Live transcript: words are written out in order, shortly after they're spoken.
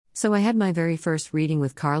So I had my very first reading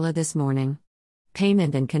with Carla this morning.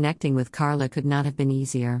 Payment and connecting with Carla could not have been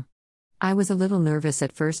easier. I was a little nervous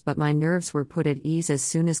at first, but my nerves were put at ease as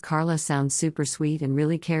soon as Carla sounds super sweet and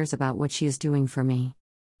really cares about what she is doing for me.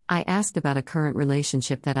 I asked about a current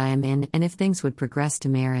relationship that I am in and if things would progress to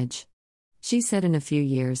marriage. She said in a few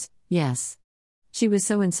years, yes. She was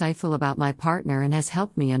so insightful about my partner and has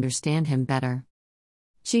helped me understand him better.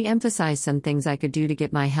 She emphasized some things I could do to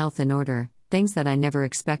get my health in order, things that I never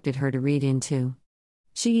expected her to read into.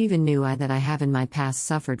 She even knew that I have in my past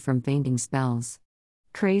suffered from fainting spells.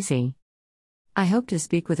 Crazy. I hope to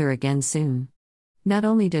speak with her again soon. Not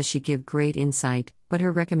only does she give great insight, but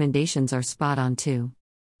her recommendations are spot on too.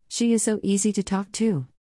 She is so easy to talk to.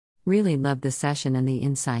 Really loved the session and the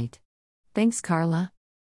insight. Thanks, Carla.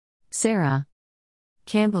 Sarah.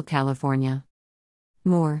 Campbell, California.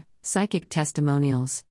 More psychic testimonials.